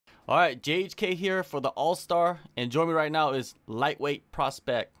All right, JHK here for the AllStar, and join me right now is lightweight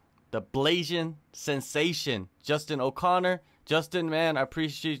prospect, the Blasian sensation, Justin O'Connor. Justin, man, I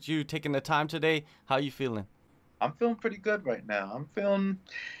appreciate you taking the time today. How you feeling? I'm feeling pretty good right now. I'm feeling,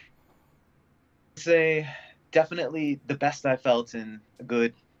 say, definitely the best I felt in a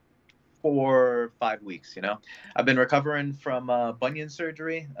good 4 or 5 weeks. I've been recovering from bunion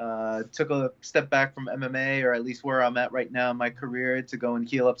surgery. Took a step back from MMA, or at least where I'm at right now in my career, to go and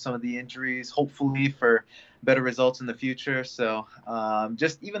heal up some of the injuries, hopefully for better results in the future. So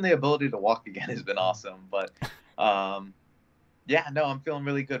just even the ability to walk again has been awesome. But yeah, no, I'm feeling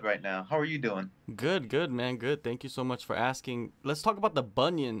really good right now. How are you doing? Good, good, man, good. Thank you so much for asking. Let's talk about the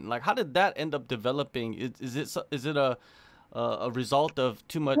bunion. Like, how did that end up developing? Is it a result of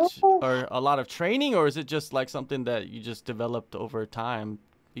too much or a lot of training, or is it just like something that you just developed over time?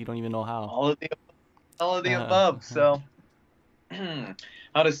 You don't even know how. All of the all of the above. So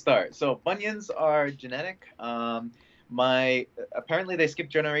how to start? So bunions are genetic. My apparently they skip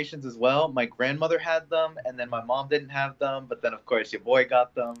generations as well. My grandmother had them, and then my mom didn't have them. But then of course your boy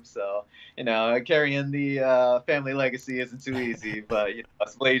got them. So carrying the family legacy isn't too easy. But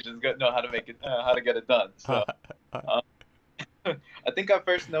us Malaysians know how to make it, how to get it done. So uh, I think I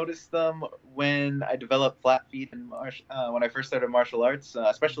first noticed them when I developed flat feet in when I first started martial arts,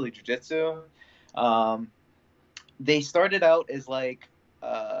 especially jujitsu. Um, they started out as like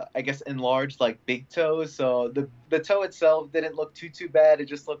I guess enlarged like big toes. So the toe itself didn't look too bad. It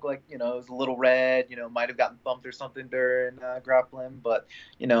just looked like it was a little red. Might have gotten thumped or something during grappling, but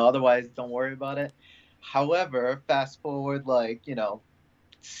otherwise don't worry about it. However, fast forward like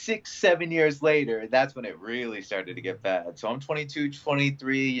 6, 7 years later, that's when it really started to get bad. So I'm 22,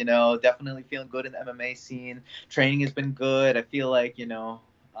 23, definitely feeling good in the MMA scene. Training has been good. I feel like,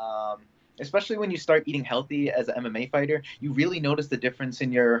 um, especially when you start eating healthy as an MMA fighter, you really notice the difference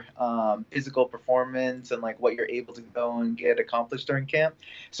in your physical performance and like what you're able to go and get accomplished during camp.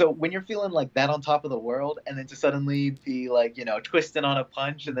 So when you're feeling like that on top of the world, and then to suddenly be like, twisting on a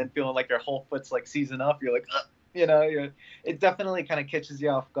punch and then feeling like your whole foot's like seizing up, you're like, ugh, it definitely kind of catches you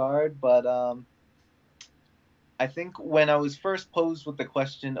off guard. But I think when I was first posed with the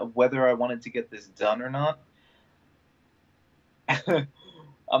question of whether I wanted to get this done or not,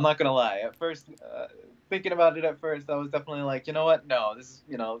 I'm not gonna lie. At first, thinking about it at first, I was definitely like, you know what? No, this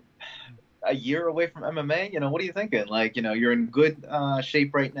is a year away from MMA. What are you thinking? Like, you're in good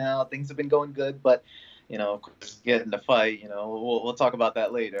shape right now. Things have been going good, but of course, getting to fight. We'll talk about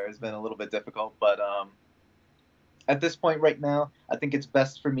that later. It's been a little bit difficult, but at this point right now, I think it's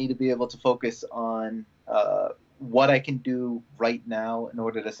best for me to be able to focus on what I can do right now in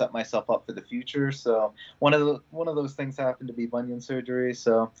order to set myself up for the future. So one of those things happened to be bunion surgery.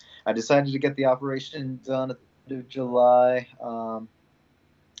 So I decided to get the operation done at the end of July.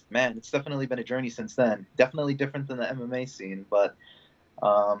 Man, it's definitely been a journey since then. Definitely different than the MMA scene, but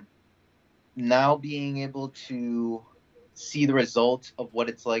um, now being able to see the result of what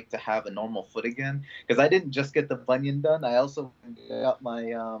it's like to have a normal foot again. Because I didn't just get the bunion done, I also got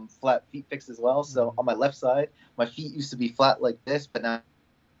my flat feet fixed as well. So on my left side, my feet used to be flat like this, but now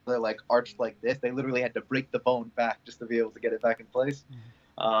they're like arched like this. They literally had to break the bone back just to be able to get it back in place.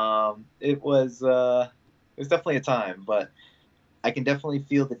 It was definitely a time, but I can definitely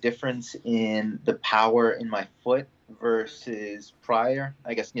feel the difference in the power in my foot versus prior.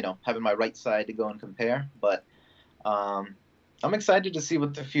 I guess having my right side to go and compare, but um, I'm excited to see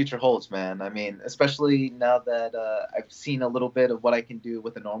what the future holds, man. I mean, especially now that I've seen a little bit of what I can do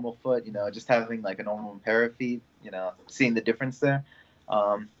with a normal foot. Just having like a normal pair of feet. Seeing the difference there.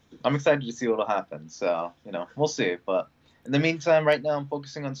 Um, I'm excited to see what'll happen. So we'll see. But in the meantime, right now I'm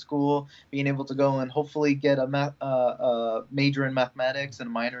focusing on school, being able to go and hopefully get a major in mathematics and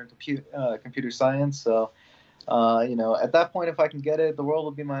a minor in computer science. So at that point, if I can get it, the world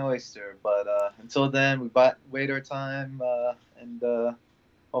will be my oyster. But until then, wait our time and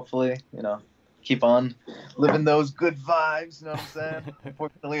hopefully, keep on living those good vibes. You know what I'm saying?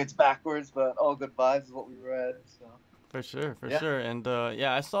 Unfortunately, it's backwards, but all good vibes is what we read. So For sure, for yeah. sure. And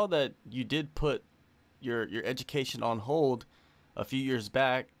yeah, I saw that you did put your education on hold a few years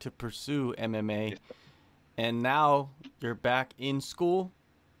back to pursue MMA, and now you're back in school.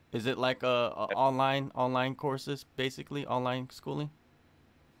 Is it like a online courses, basically online schooling?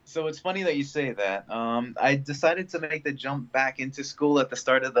 So it's funny that you say that. I decided to make the jump back into school at the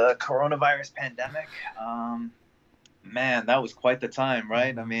start of the coronavirus pandemic. Man, that was quite the time,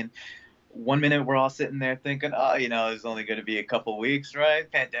 right? I mean, one minute we're all sitting there thinking, oh, it's only going to be a couple weeks,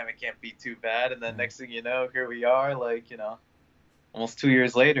 right? Pandemic can't be too bad. And then next thing you know, here we are, like, almost 2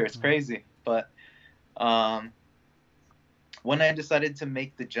 years later. It's crazy. But um, when I decided to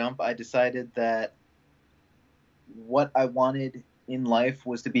make the jump, I decided that what I wanted in life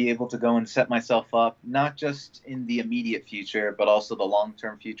was to be able to go and set myself up, not just in the immediate future, but also the long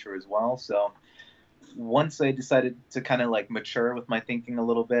term future as well. So once I decided to kind of like mature with my thinking a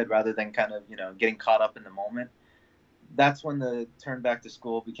little bit rather than kind of, getting caught up in the moment, that's when the turn back to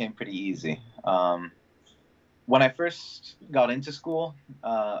school became pretty easy. When I first got into school,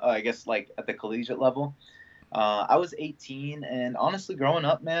 I guess like at the collegiate level, I was 18, and honestly, growing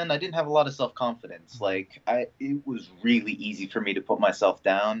up, man, I didn't have a lot of self confidence. Like, it was really easy for me to put myself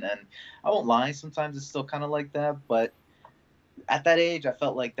down, and I won't lie, sometimes it's still kind of like that. But at that age, I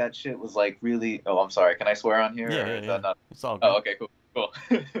felt like that shit was like really. Oh, I'm sorry. Can I swear on here, Yeah, or yeah, is that yeah. not? It's all Oh, good. okay, cool,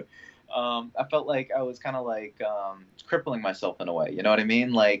 cool. I felt like I was kind of like crippling myself in a way. You know what I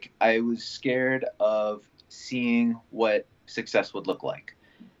mean? Like I was scared of seeing what success would look like,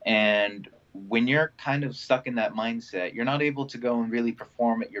 and when you're kind of stuck in that mindset, you're not able to go and really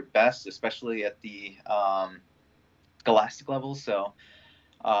perform at your best, especially at the scholastic level. So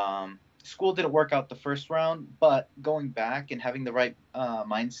school didn't work out the first round, but going back and having the right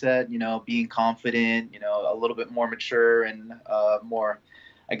mindset, being confident, a little bit more mature and more,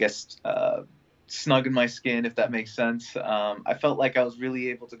 I guess, snug in my skin, if that makes sense. I felt like I was really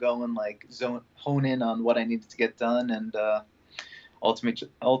able to go and like hone in on what I needed to get done and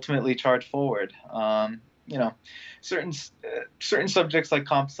ultimately charge forward. You know, certain certain subjects like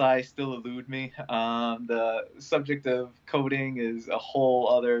comp sci still elude me. The subject of coding is a whole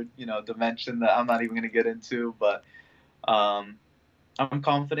other dimension that I'm not even going to get into. But um, I'm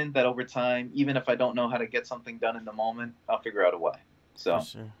confident that over time, even if I don't know how to get something done in the moment, I'll figure out a way. For So,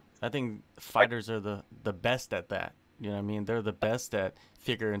 sure. I think like, fighters are the best at that. You know what I mean? They're the best at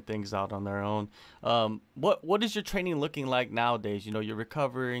figuring things out on their own. What is your training looking like nowadays? You know, you're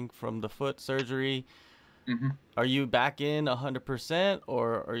recovering from the foot surgery. mhm. Are you back in 100%,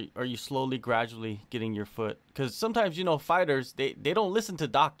 or are you slowly, gradually getting your foot? Because sometimes, fighters, they don't listen to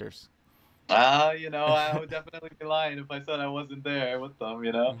doctors. I would definitely be lying if I said I wasn't there with them.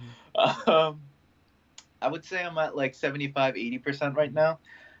 Hmm. Um, I would say I'm at like 75, 80% right now.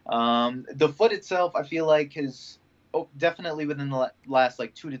 The foot itself, I feel like has definitely within the last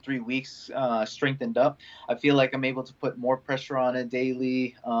like 2 to 3 weeks strengthened up. I feel like I'm able to put more pressure on it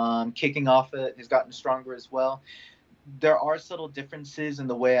daily. Kicking off it has gotten stronger as well. There are subtle differences in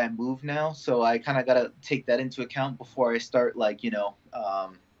the way I move now, so I kind of got to take that into account before I start like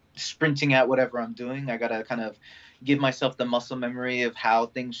sprinting at whatever I'm doing. I got to kind of give myself the muscle memory of how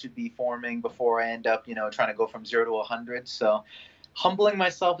things should be forming before I end up trying to go from 0 to 100. So humbling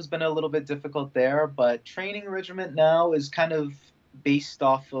myself has been a little bit difficult there, but training regimen now is kind of based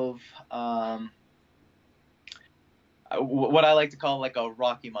off of what I like to call like a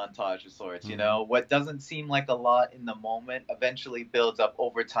Rocky montage of sorts. Hmm. What doesn't seem like a lot in the moment eventually builds up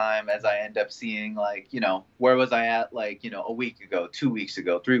over time as I end up seeing like, where was I at like, a week ago, 2 weeks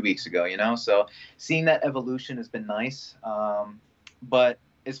ago, 3 weeks ago, So seeing that evolution has been nice. But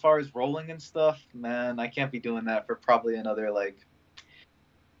as far as rolling and stuff, man, I can't be doing that for probably another like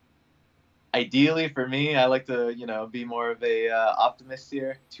ideally for me, I like to, be more of a optimist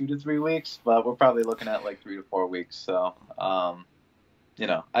here, 2 to 3 weeks, but we're probably looking at like 3 to 4 weeks. So,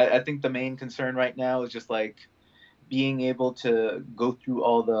 I think the main concern right now is just like being able to go through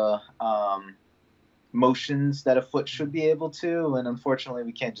all the motions that a foot should be able to, and unfortunately,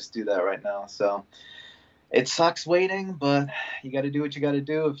 we can't just do that right now. So it sucks waiting, but you got to do what you got to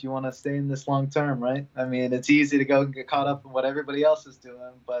do if you want to stay in this long term, right? I mean, it's easy to go and get caught up in what everybody else is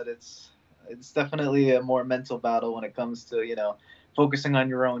doing, but it's definitely a more mental battle when it comes to focusing on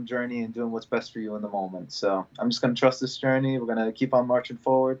your own journey and doing what's best for you in the moment. So I'm just gonna trust this journey. We're gonna keep on marching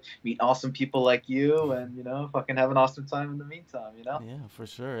forward, meet awesome people like you, and fucking have an awesome time in the meantime. Yeah, for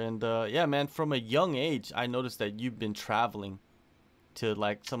sure. And yeah, man, from a young age, I noticed that you've been traveling to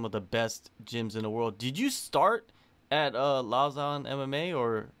like some of the best gyms in the world. Did you start at Lausanne MMA,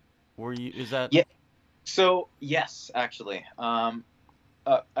 or were you? Is that? Yeah. So yes, actually.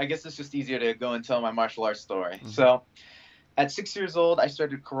 I guess it's just easier to go and tell my martial arts story. Hmm. So at 6 years old, I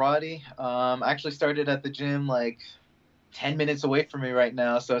started karate. I actually started at the gym like 10 minutes away from me right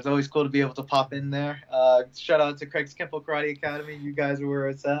now. So it's always cool to be able to pop in there. Shout out to Craig's Kempo Karate Academy. You guys are where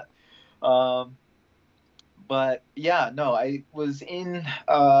it's at. Um, but yeah, no, I was in,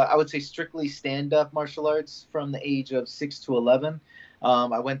 I would say, strictly stand up martial arts from the age of 6 to 11.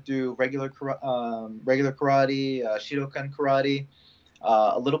 I went through regular karate, Shidokan karate,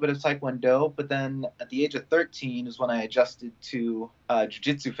 a little bit of Taekwondo, but then at the age of 13 is when I adjusted to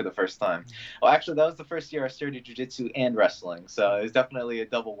Jiu-Jitsu for the first time. Well, actually, that was the first year I started Jiu-Jitsu and wrestling, so it was definitely a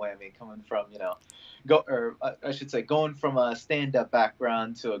double whammy coming from, I should say, going from a stand-up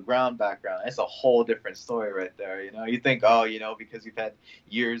background to a ground background, it's a whole different story right there. You know, you think, oh, you know, because you've had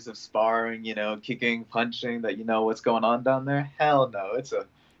years of sparring, you know, kicking, punching, that you know what's going on down there. Hell no, it's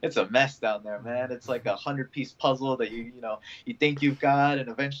a mess down there, man. It's like a 100-piece puzzle that you know you think you've got, and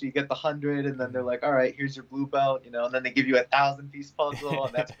eventually you get the 100, and then they're like, all right, here's your blue belt, you know, and then they give you a 1,000-piece puzzle,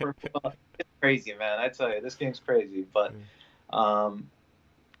 and that's purple belt. It's crazy, man. I tell you, this game's crazy, but. Um,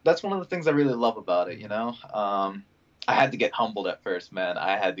 that's one of the things I really love about it, you know. I had to get humbled at first, man.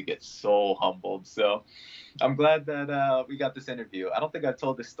 I had to get so humbled. So I'm glad that we got this interview. I don't think I've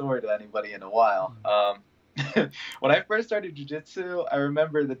told this story to anybody in a while. When I first started jiu-jitsu, I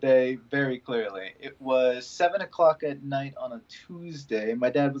remember the day very clearly. It was 7 o'clock at night on a Tuesday. My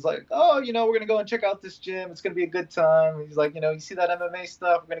dad was like, oh, you know, we're going to go and check out this gym. It's going to be a good time. He's like, you know, you see that MMA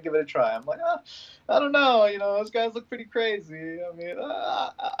stuff? We're going to give it a try. I'm like, oh, I don't know. You know, those guys look pretty crazy. I mean,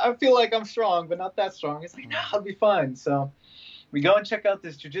 I feel like I'm strong, but not that strong. He's like, no, I'll be fine. So we go and check out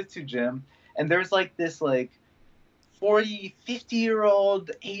this jiu-jitsu gym. And there's like this, like, 40,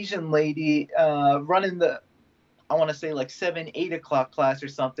 50-year-old Asian lady running the, I want to say like 7, 8 o'clock class or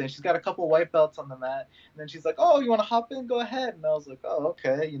something. She's got a couple white belts on the mat. And then she's like, oh, you want to hop in? Go ahead. And I was like, oh,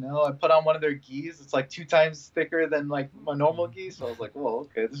 okay. You know, I put on one of their gis. It's like 2 times thicker than like my normal gi. So I was like, well,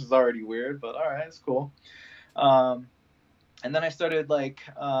 okay, this is already weird, but all right, it's cool. And then I started like,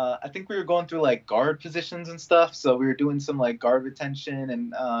 I think we were going through like guard positions and stuff. So we were doing some like guard retention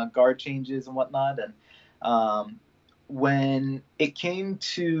and guard changes and whatnot. And when it came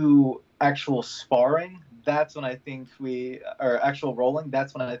to actual sparring, that's when I think or actual rolling,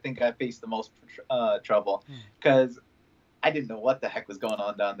 that's when I think I faced the most trouble. Because I didn't know what the heck was going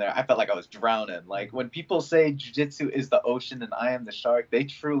on down there. I felt like I was drowning. Like when people say jiu-jitsu is the ocean and I am the shark, they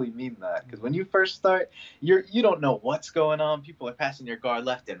truly mean that. Because when you first start, you don't know what's going on. People are passing your guard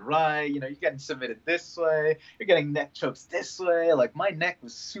left and right. You know, you're getting submitted this way. You're getting neck chokes this way. Like my neck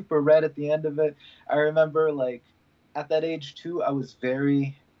was super red at the end of it. I remember like at that age too, I was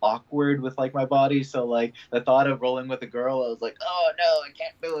very awkward with like my body, so like the thought of rolling with a girl, I was like, oh no, I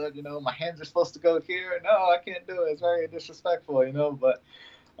can't do it, you know, my hands are supposed to go here, no, I can't do it, it's very disrespectful, you know. But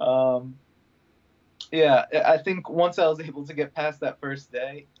yeah, I think once I was able to get past that first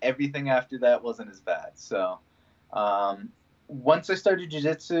day, everything after that wasn't as bad. So once I started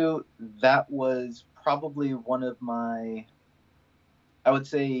jiu-jitsu, that was probably one of my, I would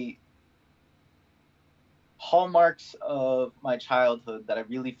say, hallmarks of my childhood that I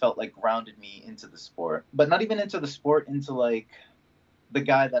really felt like grounded me into the sport, but not even into the sport, into like the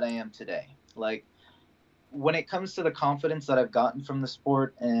guy that I am today. Like when it comes to the confidence that I've gotten from the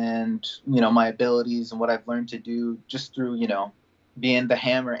sport and, you know, my abilities and what I've learned to do just through, you know, being the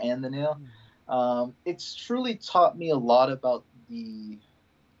hammer and the nail, it's truly taught me a lot about the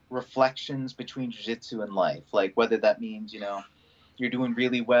reflections between jiu-jitsu and life. Like whether that means, you know, you're doing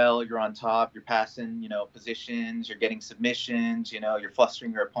really well, you're on top, you're passing, you know, positions, you're getting submissions, you know, you're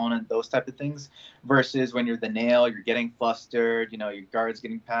flustering your opponent, those type of things, versus when you're the nail, you're getting flustered, you know, your guard's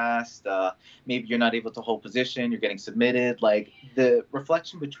getting passed, maybe you're not able to hold position, you're getting submitted. Like the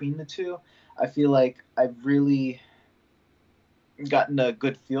reflection between the two, I feel like I've really gotten a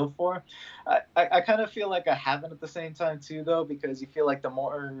good feel for. I kind of feel like I haven't at the same time too, though, because you feel like the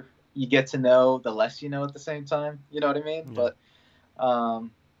more you get to know, the less you know at the same time. You know what I mean? Yeah. But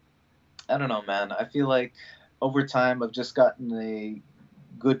I don't know, man. I feel like over time I've just gotten a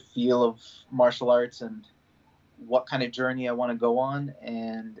good feel of martial arts and what kind of journey I want to go on.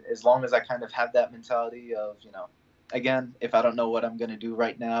 And as long as I kind of have that mentality of, you know, again, if I don't know what I'm going to do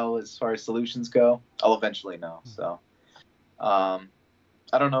right now as far as solutions go, I'll eventually know. So I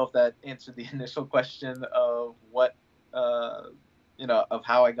don't know if that answered the initial question of what, you know, of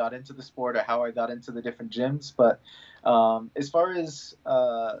how I got into the sport or how I got into the different gyms. But as far as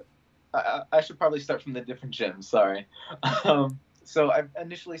I should probably start from the different gyms. Sorry. So I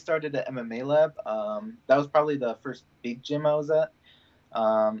initially started at MMA Lab. That was probably the first big gym I was at.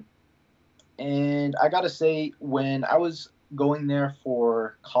 And I gotta say, when I was going there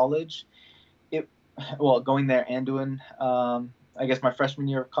for college, going there and doing, I guess, my freshman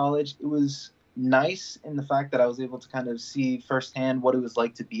year of college, it was nice in the fact that I was able to kind of see firsthand what it was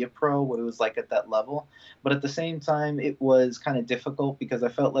like to be a pro, what it was like at that level. But at the same time, it was kind of difficult because I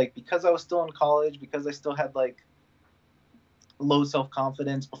felt like because I was still in college, because I still had like low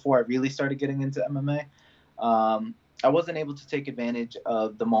self-confidence before I really started getting into MMA, I wasn't able to take advantage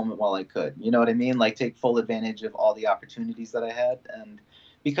of the moment while I could. You know what I mean? Like take full advantage of all the opportunities that I had. And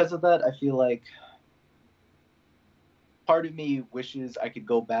because of that, I feel like part of me wishes I could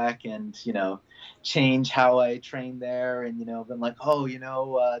go back and, change how I train there, and, been like, oh,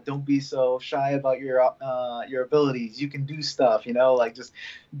 don't be so shy about your abilities. You can do stuff, like just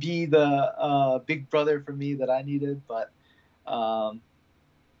be the big brother for me that I needed. But no,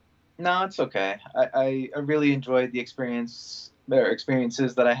 it's okay. I really enjoyed the experiences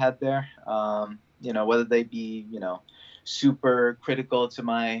that I had there. Whether they be, super critical to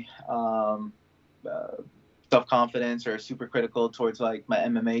my self confidence, or super critical towards like my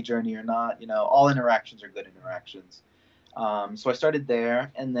MMA journey or not. All interactions are good interactions. So I started there,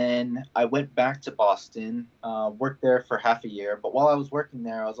 and then I went back to Boston, worked there for half a year. But while I was working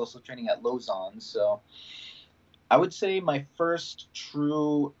there, I was also training at Lausanne. So I would say my first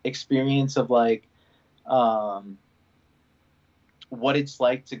true experience of like um, what it's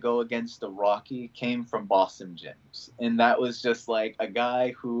like to go against the Rocky came from Boston gyms. And that was just like a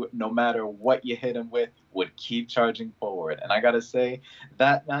guy who, no matter what you hit him with, would keep charging forward. And I got to say,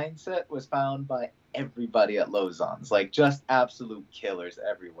 that mindset was found by everybody at Lausanne's, like just absolute killers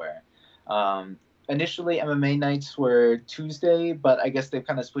everywhere. Initially, MMA nights were Tuesday, but I guess they've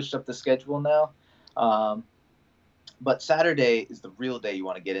kind of switched up the schedule now. But Saturday is the real day you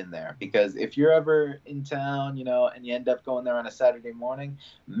want to get in there, because if you're ever in town, and you end up going there on a Saturday morning,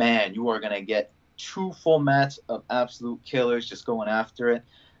 man, you are going to get 2 full mats of absolute killers just going after it.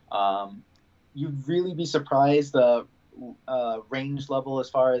 You'd really be surprised the range level, as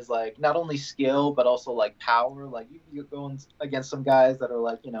far as like not only skill but also like power. Like you're going against some guys that are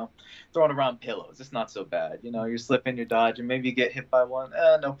like, throwing around pillows. It's not so bad. You're slipping, you're dodging, maybe you get hit by one,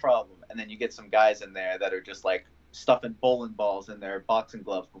 no problem. And then you get some guys in there that are just like stuffing bowling balls in their boxing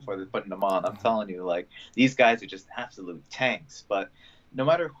gloves before they're putting them on. I'm telling you, like, these guys are just absolute tanks. But no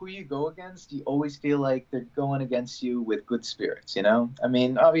matter who you go against, you always feel like they're going against you with good spirits, I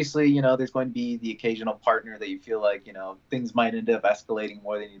mean, obviously, there's going to be the occasional partner that you feel like, things might end up escalating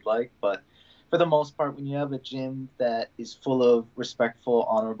more than you'd like. But for the most part, when you have a gym that is full of respectful,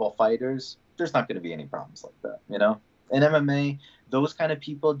 honorable fighters, there's not going to be any problems like that. In MMA, those kind of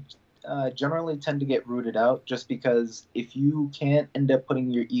people generally tend to get rooted out, just because if you can't end up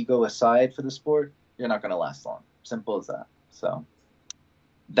putting your ego aside for the sport, you're not going to last long. Simple as that. So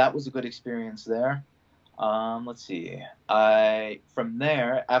that was a good experience there. Let's see. From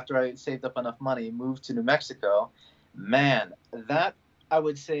there, after I saved up enough money, moved to New Mexico. Man, that, I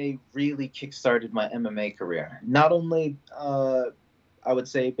would say, really kickstarted my MMA career. Not only I would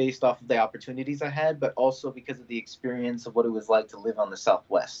say based off of the opportunities I had, but also because of the experience of what it was like to live on the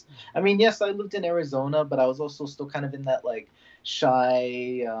Southwest. I mean, yes, I lived in Arizona, but I was also still kind of in that like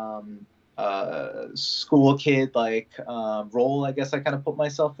shy school kid like role, I guess I kind of put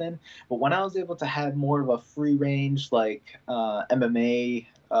myself in. But when I was able to have more of a free range like MMA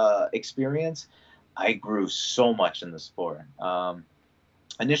experience, I grew so much in the sport.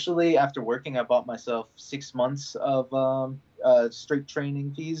 Initially, after working, I bought myself 6 months of straight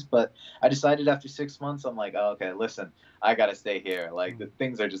training fees, but I decided after 6 months, I'm like, oh, okay, listen, I gotta stay here. Like the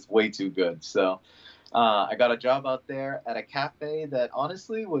things are just way too good. So I got a job out there at a cafe that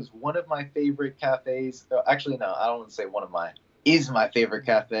honestly was one of my favorite cafes. Actually, no, I don't want to say one of my, is my favorite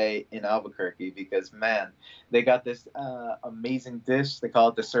cafe in Albuquerque, because man, they got this amazing dish. They call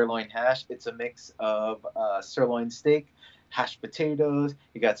it the sirloin hash. It's a mix of sirloin steak, hashed potatoes.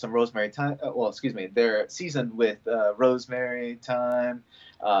 You got some rosemary thyme. Well, excuse me, they're seasoned with rosemary, thyme,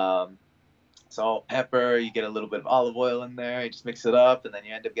 salt, pepper. You get a little bit of olive oil in there. You just mix it up, and then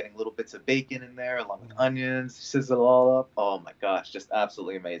you end up getting little bits of bacon in there, along with onions. Sizzle it all up. Oh my gosh, just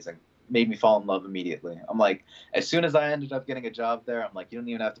absolutely amazing. Made me fall in love immediately. I'm like, as soon as I ended up getting a job there, I'm like, you don't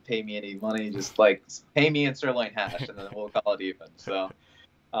even have to pay me any money. Just like pay me in sirloin hash, and then we'll call it even. So.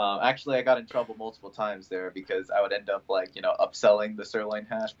 Actually, I got in trouble multiple times there, because I would end up like, upselling the sirloin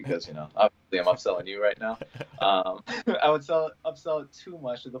hash, because, obviously I'm upselling you right now. I would upsell it too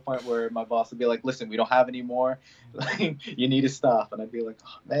much, to the point where my boss would be like, listen, we don't have any more. Like, you need to stop. And I'd be like,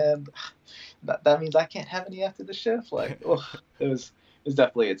 oh, man, that means I can't have any after the shift. Like, oh, it was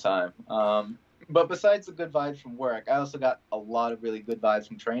definitely a time. But besides the good vibes from work, I also got a lot of really good vibes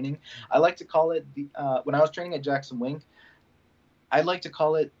from training. I like to call it when I was training at Jackson Wink, I like to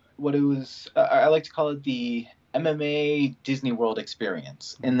call it what it was. I like to call it the MMA Disney World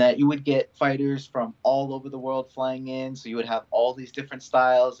experience, in that you would get fighters from all over the world flying in. So you would have all these different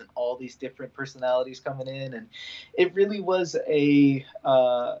styles and all these different personalities coming in. And it really was a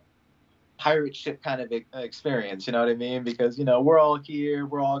pirate ship kind of experience, you know what I mean? Because, we're all here,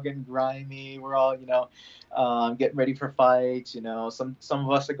 we're all getting grimy, we're all, getting ready for fights, some of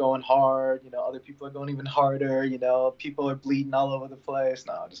us are going hard, other people are going even harder, people are bleeding all over the place.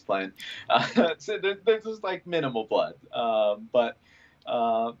 No, just playing. So there's just like minimal blood. But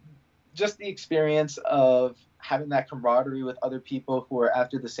just the experience of having that camaraderie with other people who are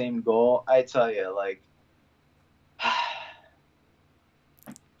after the same goal, I tell you, like,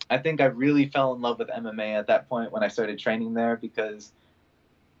 I think I really fell in love with MMA at that point when I started training there, because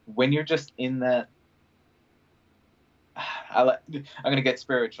when you're just in that, I'm gonna get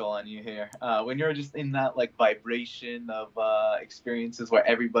spiritual on you here. When you're just in that like vibration of experiences where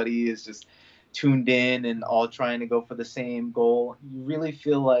everybody is just tuned in and all trying to go for the same goal, you really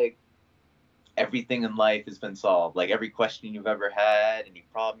feel like everything in life has been solved. Like every question you've ever had, any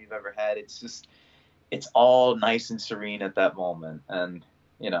problem you've ever had, it's all nice and serene at that moment. And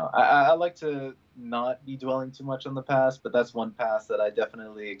I like to not be dwelling too much on the past, but that's one past that I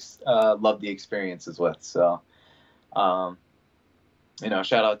definitely love the experiences with. So, shout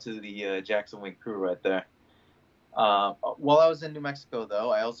out to the Jackson Wink crew right there. While I was in New Mexico, though,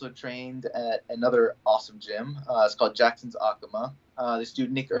 I also trained at another awesome gym. It's called Jackson's Akama. This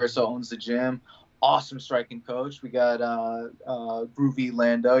dude, Nick Urso, owns the gym. Awesome striking coach. We got Groovy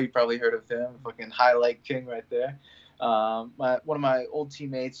Lando. You probably heard of him. Fucking highlight king right there. One of my old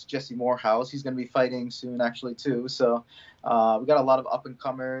teammates, Jesse Morehouse, he's going to be fighting soon, actually, too. So we got a lot of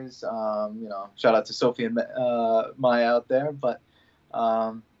up-and-comers. Shout out to Sophie and Maya out there. But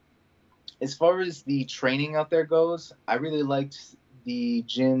as far as the training out there goes, I really liked the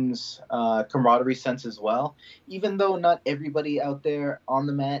gym's camaraderie sense as well. Even though not everybody out there on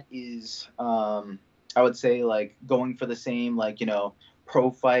the mat is, I would say, like going for the same, like, pro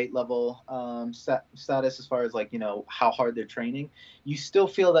fight level status as far as like, how hard they're training, you still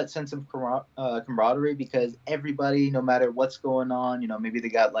feel that sense of camaraderie, because everybody, no matter what's going on, maybe they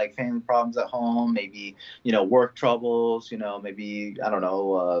got like family problems at home, maybe, work troubles, maybe, I don't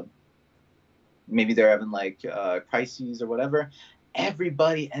know, maybe they're having like crises or whatever.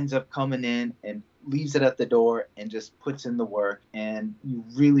 Everybody ends up coming in and leaves it at the door and just puts in the work. And you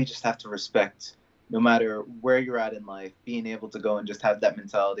really just have to respect, no matter where you're at in life, being able to go and just have that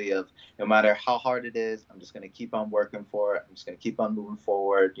mentality of, no matter how hard it is, I'm just going to keep on working for it. I'm just going to keep on moving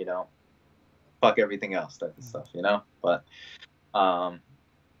forward, fuck everything else type of stuff, But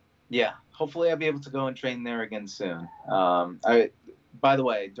yeah, hopefully I'll be able to go and train there again soon. By the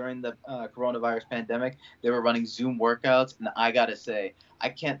way, during the coronavirus pandemic, they were running Zoom workouts, and I gotta say, I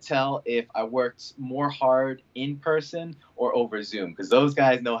can't tell if I worked more hard in person or over Zoom, because those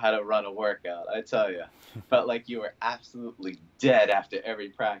guys know how to run a workout. I tell you, felt like you were absolutely dead after every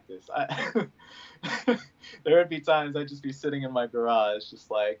practice. There would be times I'd just be sitting in my garage,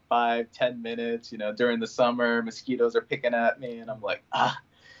 just like 5-10 minutes. During the summer, mosquitoes are picking at me, and I'm like, I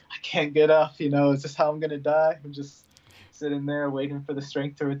can't get up. Is this how I'm gonna die? I'm just sitting there waiting for the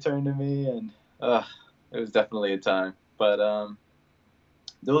strength to return to me, and it was definitely a time. But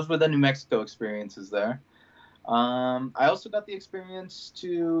those were the New Mexico experiences there. I also got the experience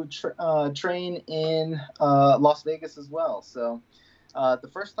to train in Las Vegas as well. So the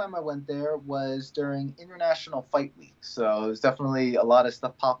first time I went there was during International Fight Week, so there's definitely a lot of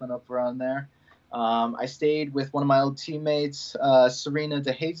stuff popping up around there. I stayed with one of my old teammates, Serena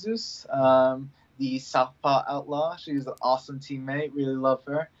De Jesus, the Southpaw Outlaw. She's an awesome teammate. Really love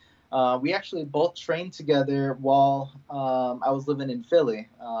her. We actually both trained together while I was living in Philly.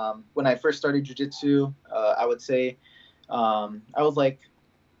 When I first started jiu-jitsu, I would say I was like,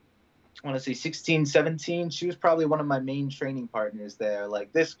 I want to say 16, 17. She was probably one of my main training partners there.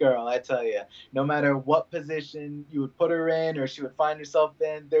 Like, this girl, I tell you, no matter what position you would put her in or she would find herself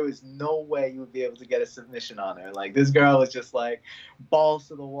in, there was no way you would be able to get a submission on her. Like, this girl was just like balls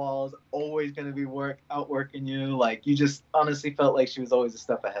to the walls, always going to be outworking you. Like, you just honestly felt like she was always a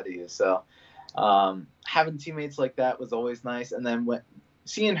step ahead of you. So having teammates like that was always nice. And then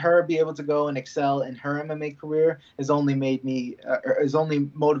seeing her be able to go and excel in her MMA career has only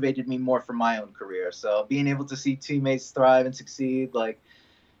motivated me more for my own career. So being able to see teammates thrive and succeed, like,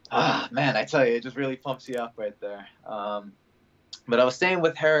 man, I tell you, it just really pumps you up right there. But I was staying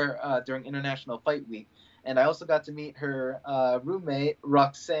with her during International Fight Week, and I also got to meet her roommate,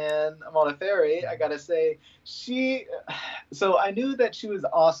 Roxanne Modafferi. I gotta say, so I knew that she was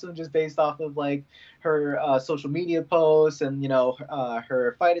awesome just based off of like her social media posts and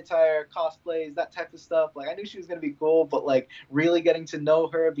her fight attire, cosplays, that type of stuff. Like, I knew she was gonna be cool, but like really getting to know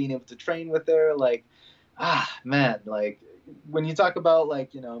her, being able to train with her, like, man, like when you talk about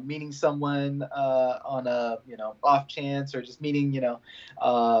like meeting someone on a off chance, or just meeting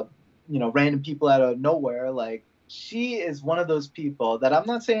random people out of nowhere. Like, she is one of those people that I'm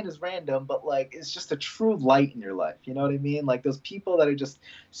not saying is random, but like it's just a true light in your life. You know what I mean? Like those people that are just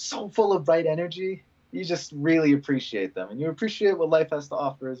so full of bright energy. You just really appreciate them, and you appreciate what life has to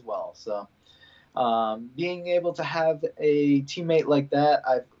offer as well. So, being able to have a teammate like that,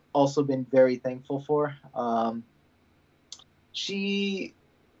 I've also been very thankful for. She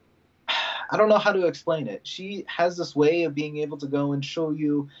I don't know how to explain it. She has this way of being able to go and show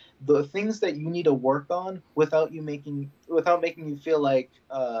you the things that you need to work on without making you feel like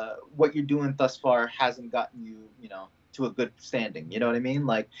what you're doing thus far hasn't gotten you, to a good standing. You know what I mean?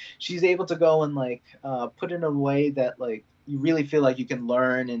 Like she's able to go and like put in a way that like you really feel like you can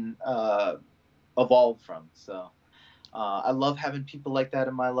learn and evolve from. So I love having people like that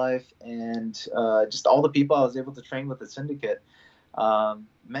in my life, and just all the people I was able to train with the syndicate.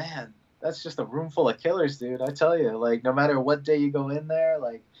 Man, that's just a room full of killers, dude. I tell you, like, no matter what day you go in there,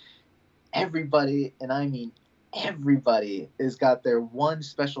 like, everybody, and I mean everybody, has got their one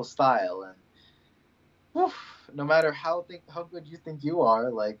special style, and whew, no matter how good you think you are,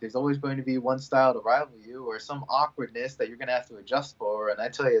 like, there's always going to be one style to rival you, or some awkwardness that you're gonna have to adjust for. And I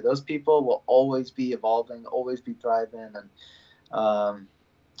tell you, those people will always be evolving, always be thriving, and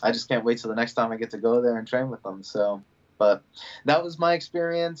I just can't wait till the next time I get to go there and train with them. So. But that was my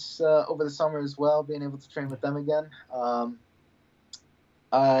experience over the summer as well, being able to train with them again.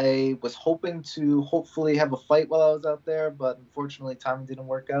 I was hoping to hopefully have a fight while I was out there, but unfortunately timing didn't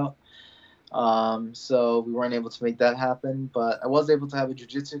work out. So we weren't able to make that happen. But I was able to have a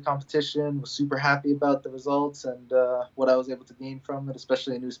jiu-jitsu competition, was super happy about the results and what I was able to gain from it,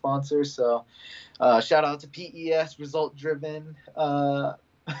 especially a new sponsor. So shout out to PES Result Driven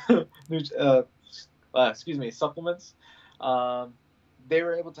supplements. They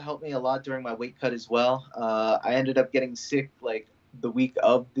were able to help me a lot during my weight cut as well. I ended up getting sick like the week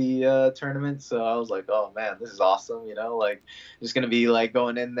of the tournament, so I was like, oh man, this is awesome. Like just gonna be like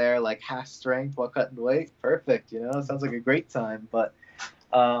going in there like half strength while cutting weight. Perfect. Sounds like a great time. But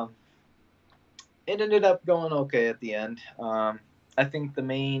it ended up going okay at the end. I think the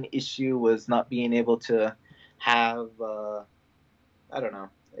main issue was not being able to have I don't know,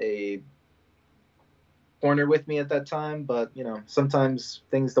 a corner with me at that time, but sometimes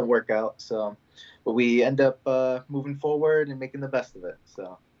things don't work out. So, but we end up moving forward and making the best of it.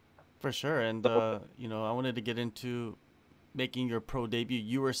 So, For sure. And so, I wanted to get into making your pro debut.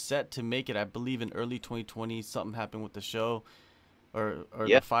 You were set to make it, I believe, in early 2020. Something happened with the show or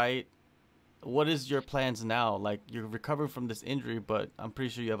yeah, the fight. What is your plans now? Like you're recovering from this injury, but I'm pretty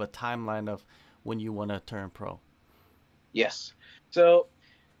sure you have a timeline of when you want to turn pro. yes. So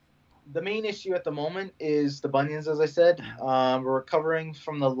the main issue at the moment is the bunions, as I said. We're recovering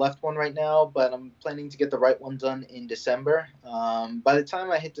from the left one right now, but I'm planning to get the right one done in December. By the time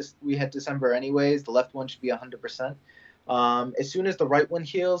we hit December anyways, the left one should be 100%. As soon as the right one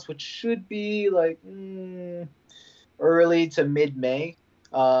heals, which should be like early to mid-May,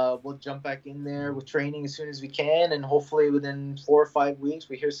 we'll jump back in there with training as soon as we can, and hopefully within 4 or 5 weeks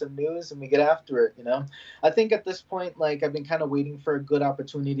we hear some news and we get after it. I think at this point, like I've been kind of waiting for a good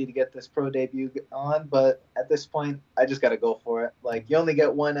opportunity to get this pro debut on, but at this point I just got to go for it. Like you only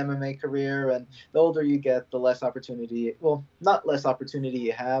get one MMA career, and the older you get, the less opportunity. Well, not less opportunity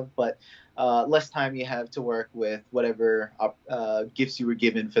you have, but less time you have to work with whatever gifts you were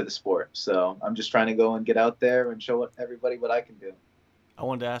given for the sport. So I'm just trying to go and get out there and show everybody what I can do. I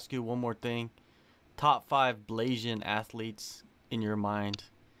wanted to ask you one more thing. Top 5 Blasian athletes in your mind.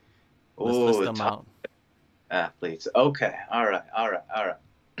 Let's list Oh, them top out. athletes. Okay. All right.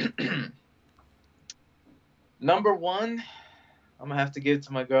 Number one, I'm gonna have to give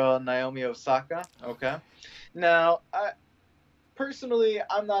to my girl Naomi Osaka. Okay. Now,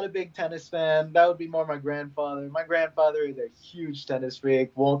 I'm not a big tennis fan. That would be more my grandfather. My grandfather is a huge tennis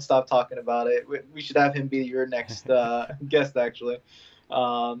freak. Won't stop talking about it. We should have him be your next guest, actually.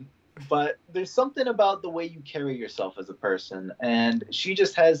 But there's something about the way you carry yourself as a person, and she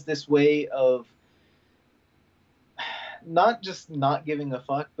just has this way of not just not giving a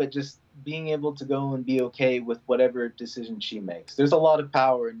fuck, but just being able to go and be okay with whatever decision she makes. There's a lot of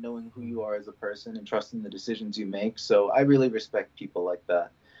power in knowing who you are as a person and trusting the decisions you make. So I really respect people like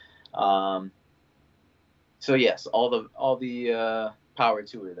that. So yes, all the power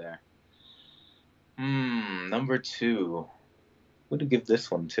to her there. Number two. Who to give this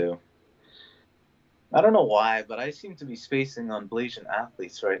one to? I don't know why, but I seem to be spacing on Blasian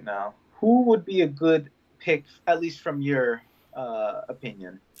athletes right now. Who would be a good pick, at least from your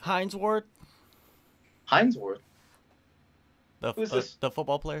opinion? Hines Ward, Hinesworth. the Who's this? the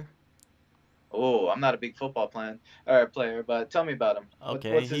football player. Oh, I'm not a big football player, but tell me about him.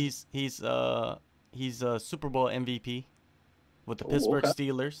 Okay, What's his? he's a Super Bowl MVP with the Oh, Pittsburgh okay.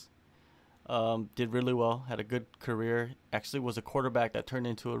 Steelers. Did really well. Had a good career. Actually, was a quarterback that turned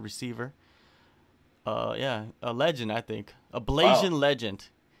into a receiver. Yeah, a legend, I think. A Wow. Blasian legend.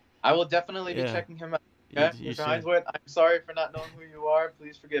 I will definitely be Yeah, checking him out. you Okay, you Mr. should. Hinesworth, I'm sorry for not knowing who you are.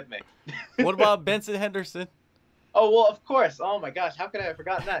 Please forgive me. What about Benson Henderson? Oh, well, of course. Oh my gosh, how could I have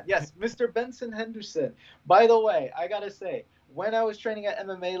forgotten that? Yes, Mr. Benson Henderson. By the way, I gotta say, when I was training at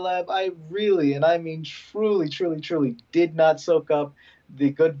MMA Lab, I really, and I mean truly, truly, truly, did not soak up the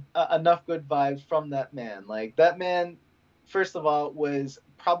good enough good vibes from that man. Like that man, first of all, was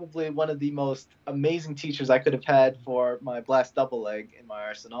probably one of the most amazing teachers I could have had for my blast double leg in my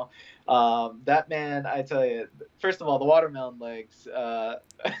arsenal. That man, I tell you, first of all, the watermelon legs.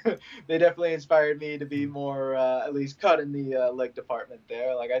 They definitely inspired me to be more at least cut in the leg department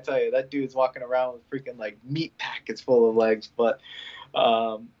there. Like I tell you, that dude's walking around with freaking like meat packets full of legs. But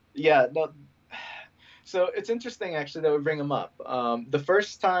yeah, no. So it's interesting actually that we bring him up. The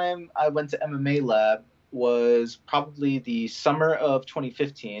first time I went to MMA Lab was probably the summer of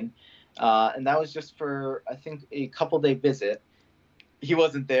 2015, and that was just for I think a couple day visit. He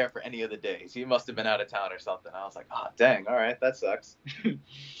wasn't there for any of the days. He must have been out of town or something. I was like, oh, dang, all right, that sucks.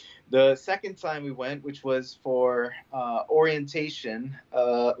 The second time we went, which was for orientation,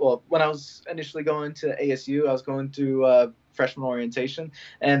 well, when I was initially going to ASU, I was going to freshman orientation,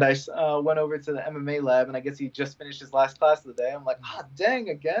 and I went over to the MMA lab, and I guess he just finished his last class of the day. I'm like, ah, dang,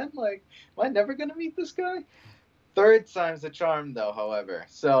 again? Like, am I never going to meet this guy? Third time's the charm, though, however.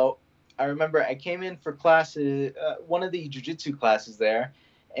 So I remember I came in for classes, one of the jujitsu classes there,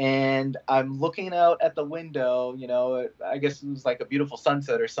 and I'm looking out at the window. You know, I guess it was like a beautiful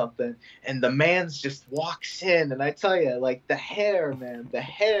sunset or something, and the man's just walks in, and I tell you, like the hair, man, the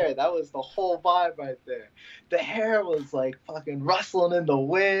hair, that was the whole vibe right there. The hair was like fucking rustling in the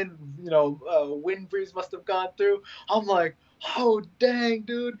wind. You know, wind breeze must have gone through. I'm like, oh dang,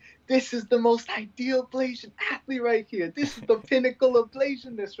 dude, this is the most ideal Blasian athlete right here. This is the pinnacle of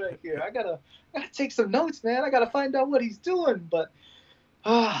Blasianness right here. I gotta take some notes, man. I gotta find out what he's doing. But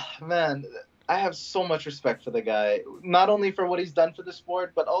man, I have so much respect for the guy. Not only for what he's done for the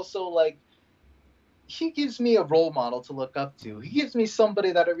sport, but also like he gives me a role model to look up to. He gives me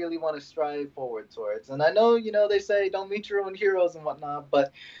somebody that I really want to strive forward towards. And I know, you know, they say don't meet your own heroes and whatnot,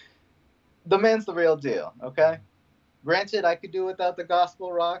 but the man's the real deal, okay? Granted, I could do without the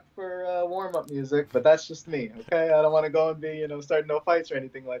gospel rock for warm up music, but that's just me. Okay, I don't want to go and be, you know, starting no fights or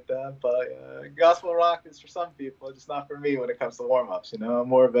anything like that. But gospel rock is for some people, just not for me when it comes to warm ups. You know, I'm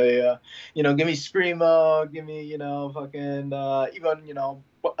more of a, you know, give me screamo, give me, you know, fucking even, you know,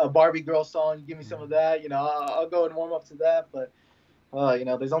 a Barbie girl song. Give me some of that. You know, I'll go and warm up to that. But you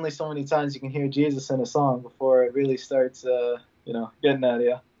know, there's only so many times you can hear Jesus in a song before it really starts, you know, getting at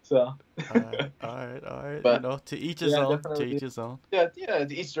you. So, All right, all right, all right. You but know, to each his yeah, own. To each definitely. his own. Yeah, yeah,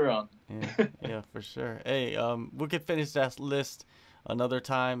 to each their own. Yeah, yeah, for sure. Hey, we could finish that list another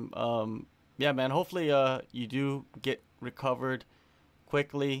time. Yeah, man. Hopefully, you do get recovered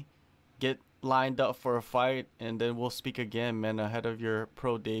quickly, get lined up for a fight, and then we'll speak again, man, ahead of your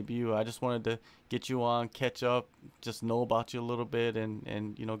pro debut. I just wanted to get you on, catch up, just know about you a little bit,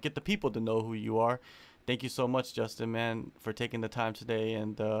 and you know, get the people to know who you are. Thank you so much, Justin, man, for taking the time today,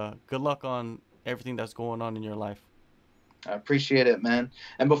 and good luck on everything that's going on in your life. I appreciate it, man.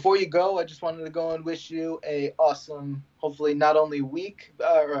 And before you go, I just wanted to go and wish you a awesome, hopefully not only week,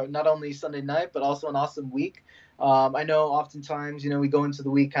 or not only Sunday night, but also an awesome week. I know oftentimes, you know, we go into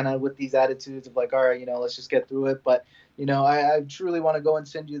the week kind of with these attitudes of like, all right, you know, let's just get through it. But, you know, I truly want to go and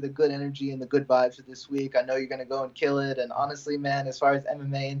send you the good energy and the good vibes for this week. I know you're going to go and kill it. And honestly, man, as far as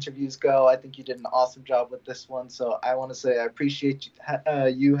MMA interviews go, I think you did an awesome job with this one. So I want to say I appreciate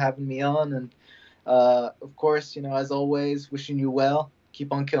you having me on. And of course, you know, as always, wishing you well.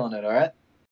 Keep on killing it, all right?